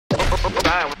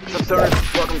Hi, what's up,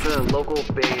 stoners? Welcome to the local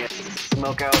band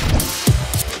Smokeout.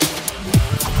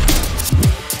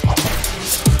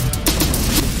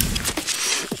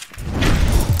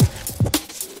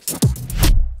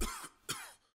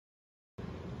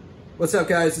 What's up,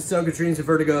 guys? It's Doug Dreams of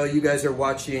Vertigo. You guys are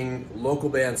watching local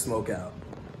band Smokeout.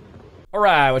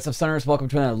 Alright, what's up, Sunners? Welcome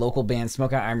to another local band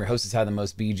Smokeout. I'm your host, is How the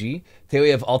Most BG. Today we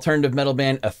have alternative metal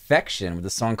band Affection with a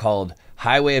song called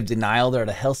Highway of Denial. They're out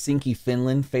of Helsinki,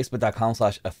 Finland.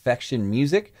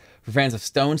 Facebook.com/AffectionMusic. For fans of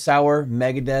Stone Sour,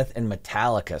 Megadeth, and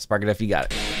Metallica. Spark it if you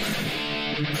got it.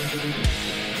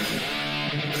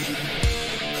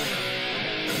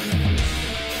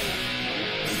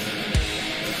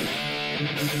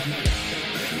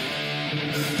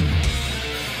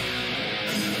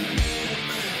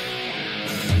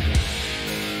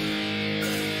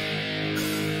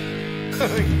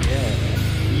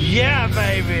 Yeah,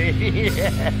 baby.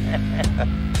 Yeah.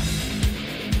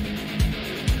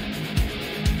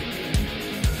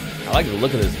 I like the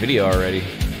look of this video already.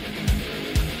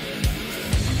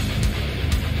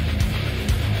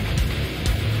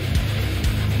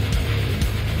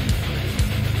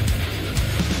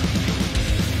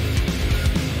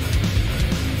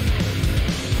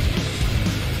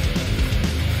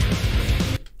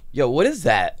 Yo, what is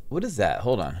that? What is that?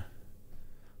 Hold on.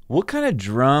 What kind of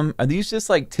drum? Are these just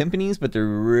like timpanis, but they're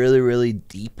really, really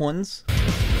deep ones?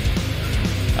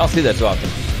 I don't see that too often.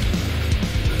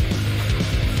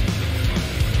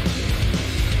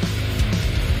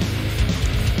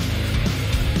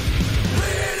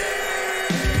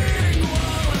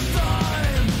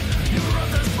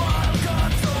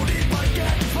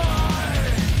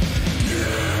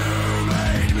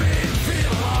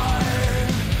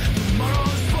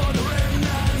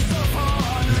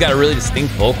 He's got a really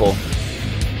distinct vocal.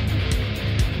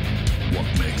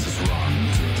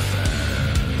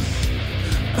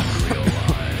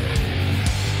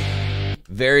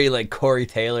 Very like Corey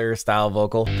Taylor style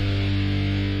vocal.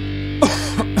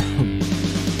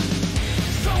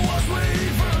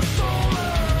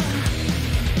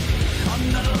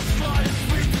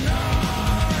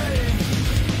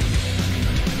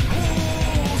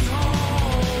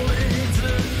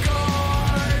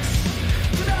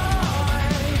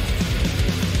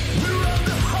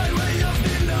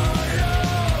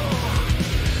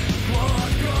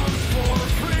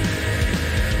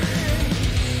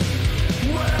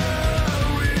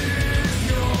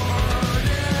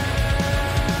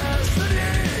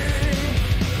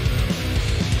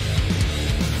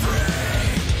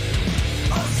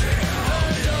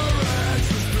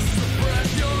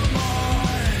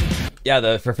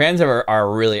 Yeah, for fans of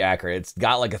are really accurate. It's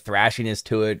got like a thrashiness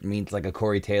to it. Means like a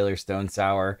Corey Taylor, Stone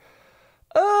Sour.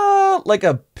 Like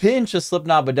a pinch of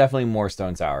Slipknot, but definitely more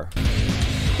Stone Sour.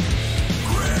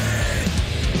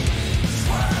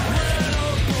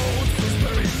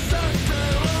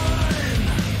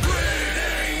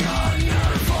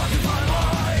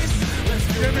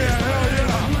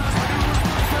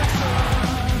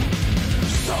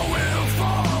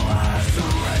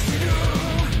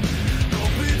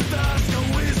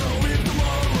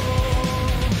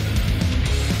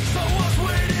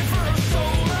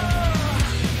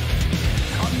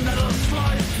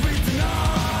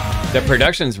 The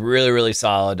production's really, really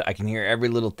solid. I can hear every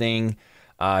little thing.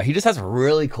 He just has a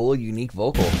really cool, unique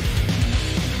vocal.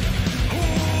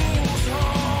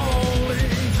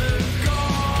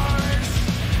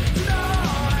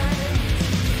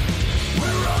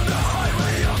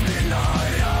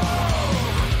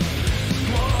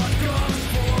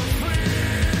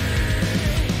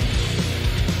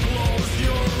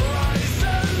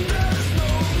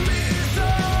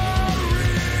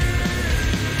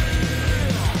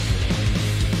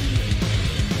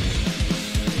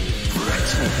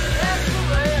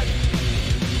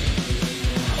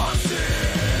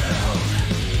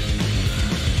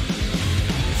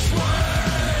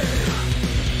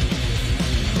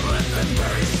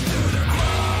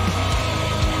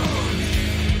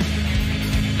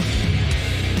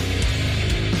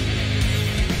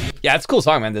 Yeah, it's a cool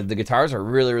song, man. The guitars are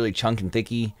really, really chunk and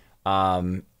thicky.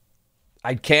 I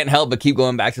can't help but keep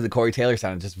going back to the Corey Taylor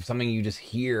sound. It's just something you just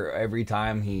hear every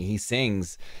time he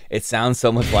sings. It sounds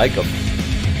so much like him.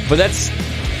 But that's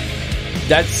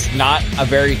not a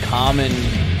very common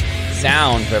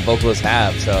sound that vocalists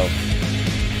have. So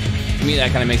to me,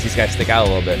 that kind of makes these guys stick out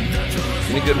a little bit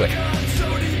in a good way.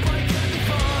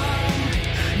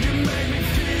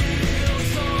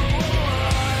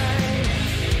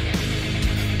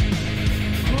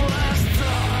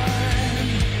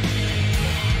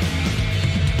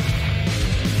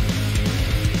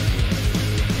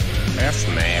 That's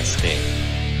nasty.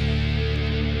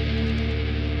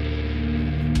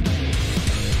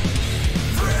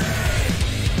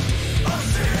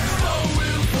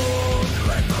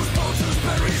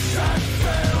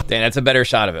 Dang, that's a better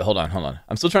shot of it. Hold on.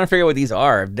 I'm still trying to figure out what these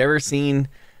are. I've never seen...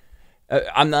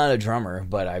 I'm not a drummer,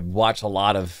 but I watch a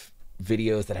lot of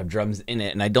videos that have drums in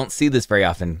it, and I don't see this very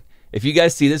often. If you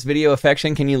guys see this video,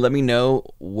 Affection, can you let me know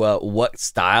what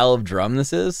style of drum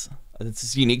this is? This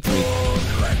is unique to me.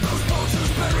 Like,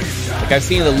 I've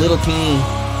seen the little teeny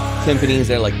timpanis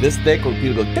that are like this thick, where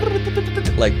people go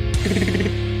like,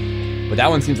 but that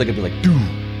one seems like it'd be like, doo.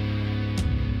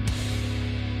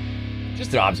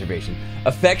 Just an observation.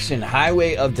 Affection,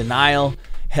 Highway of Denial,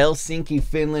 Helsinki,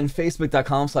 Finland,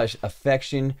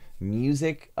 Facebook.com/Affection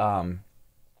Music. I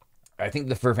think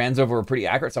the fans over were pretty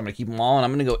accurate, so I'm going to keep them all, and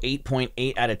I'm going to go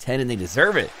 8.8 out of 10, and they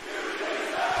deserve it.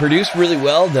 Produced really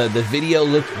well. The video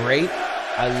looked great.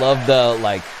 I love the,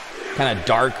 like, kind of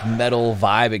dark metal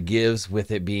vibe it gives with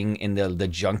it being in the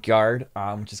junkyard,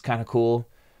 which is kind of cool.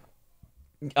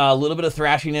 A little bit of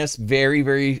thrashiness, very,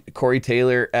 very Corey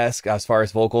Taylor-esque as far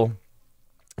as vocal.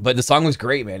 But the song was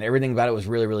great, man. Everything about it was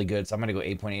really, really good, so I'm going to go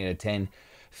 8.8 out of 10.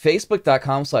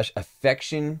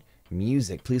 Facebook.com/Affection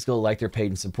Music. Please go like their page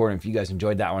and support them if you guys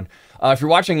enjoyed that one. If you're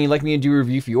watching and you'd like me to do a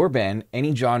review for your band,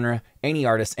 any genre, any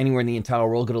artist, anywhere in the entire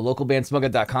world, go to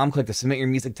localbandsmokeout.com, click the Submit Your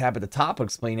Music tab at the top. I'll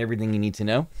explain everything you need to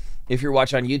know. If you're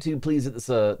watching on YouTube, please hit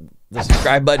the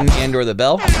subscribe button and or the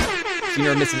bell, so you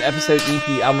never miss an episode, EP,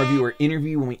 album review, or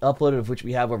interview when we upload it, of which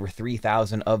we have over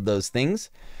 3,000 of those things.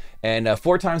 And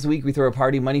 4 times a week, we throw a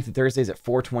party Monday through Thursdays at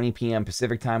 4:20 p.m.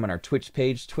 Pacific time on our Twitch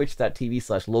page,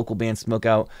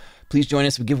 twitch.tv/localbandsmokeout. Please join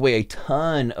us. We give away a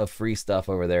ton of free stuff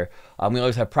over there. We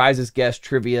always have prizes, guests,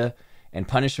 trivia, and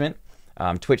punishment.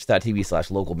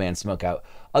 Twitch.tv/localbandsmokeout.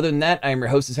 Other than that, I am your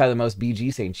hostess, High the Most,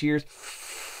 BG, saying cheers.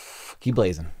 Keep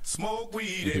blazing. Smoke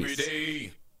weed every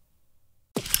day.